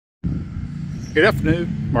Good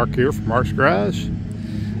afternoon, Mark here from Mark's Garage.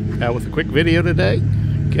 With a quick video today.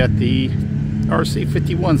 Got the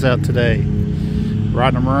RC-51s out today.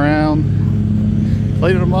 Riding them around,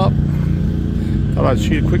 plating them up. Thought I'd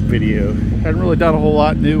shoot a quick video. Hadn't really done a whole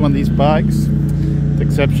lot new on these bikes, with the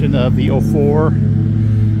exception of the 04.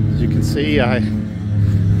 As you can see, I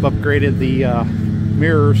upgraded the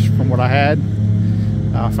mirrors from what I had.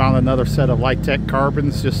 I found another set of Light-Tech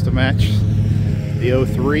carbons just to match the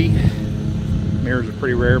 03. Mirrors are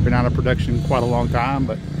pretty rare, been out of production quite a long time,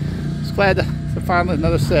 but I was glad to find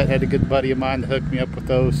another set. Had a good buddy of mine to hook me up with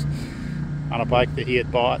those on a bike that he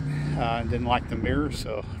had bought and didn't like the mirrors,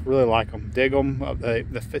 so really like them, dig them.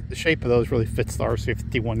 The shape of those really fits the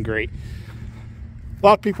RC-51 great. A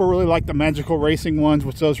lot of people really like the magical racing ones,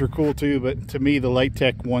 which those are cool too, but to me the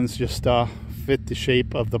Light-Tech ones just fit the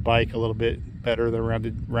shape of the bike a little bit better, the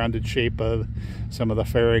rounded shape of some of the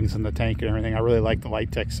fairings and the tank and everything. I really like the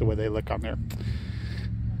Light-Techs, the way they look on there.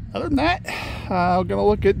 Other than that, I'm gonna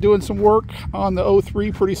look at doing some work on the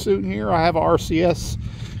 03 pretty soon here. I have a RCS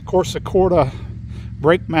Corsa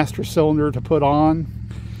brake master cylinder to put on,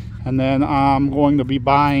 and then I'm going to be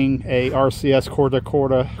buying a RCS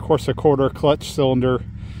Corsa clutch cylinder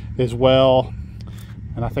as well.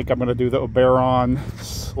 And I think I'm going to do the Oberon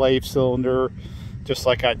slave cylinder just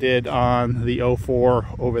like I did on the 04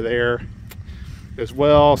 over there as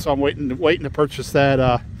well. So I'm waiting to purchase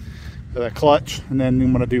that the clutch, and then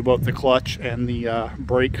I'm going to do both the clutch and the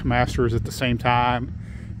brake masters at the same time.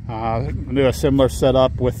 I'm going to do a similar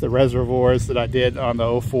setup with the reservoirs that I did on the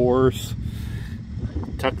 04s.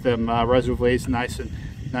 Tuck them reservoirs nice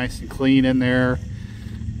and clean in there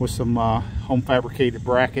with some home fabricated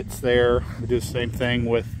brackets there. We do the same thing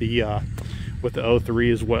with the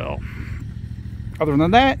 03 as well. Other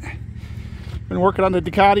than that, been working on the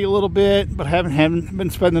Ducati a little bit, but haven't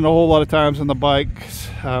been spending a whole lot of times on the bikes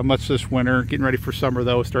much this winter. Getting ready for summer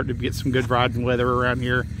though, starting to get some good riding weather around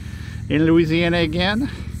here in Louisiana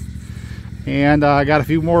again. And I got a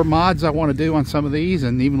few more mods I want to do on some of these,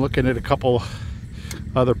 and even looking at a couple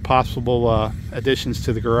other possible additions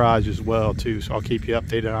to the garage as well too, so I'll keep you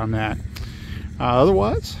updated on that.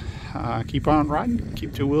 Otherwise, keep on riding,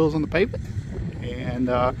 keep two wheels on the pavement, and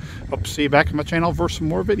hope to see you back on my channel for some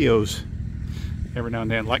more videos. Every now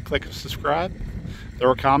and then, like, click, and subscribe.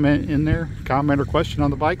 Throw a comment in there, comment or question on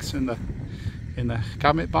the bikes in the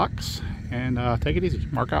comment box, and take it easy.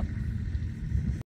 Mark out.